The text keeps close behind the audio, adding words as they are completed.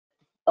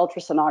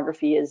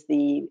ultrasonography is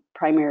the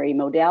primary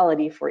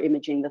modality for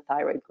imaging the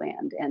thyroid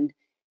gland, and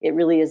it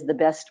really is the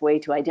best way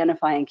to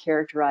identify and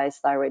characterize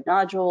thyroid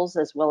nodules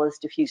as well as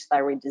diffuse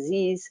thyroid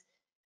disease.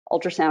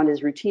 Ultrasound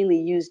is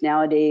routinely used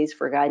nowadays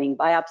for guiding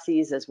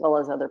biopsies as well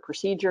as other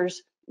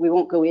procedures. We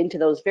won't go into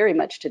those very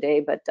much today,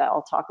 but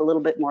I'll talk a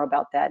little bit more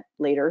about that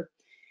later.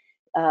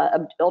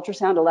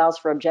 Ultrasound allows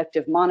for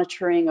objective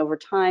monitoring over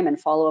time and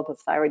follow-up of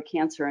thyroid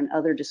cancer and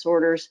other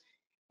disorders.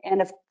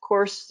 And of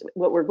course,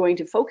 what we're going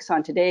to focus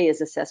on today is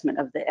assessment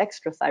of the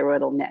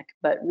extrathyroidal neck,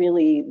 but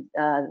really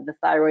the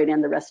thyroid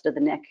and the rest of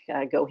the neck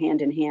go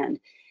hand in hand.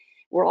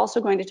 We're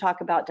also going to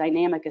talk about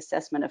dynamic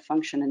assessment of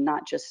function and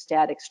not just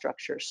static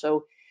structure.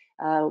 So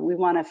we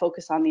want to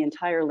focus on the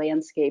entire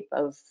landscape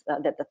of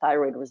that the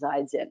thyroid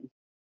resides in.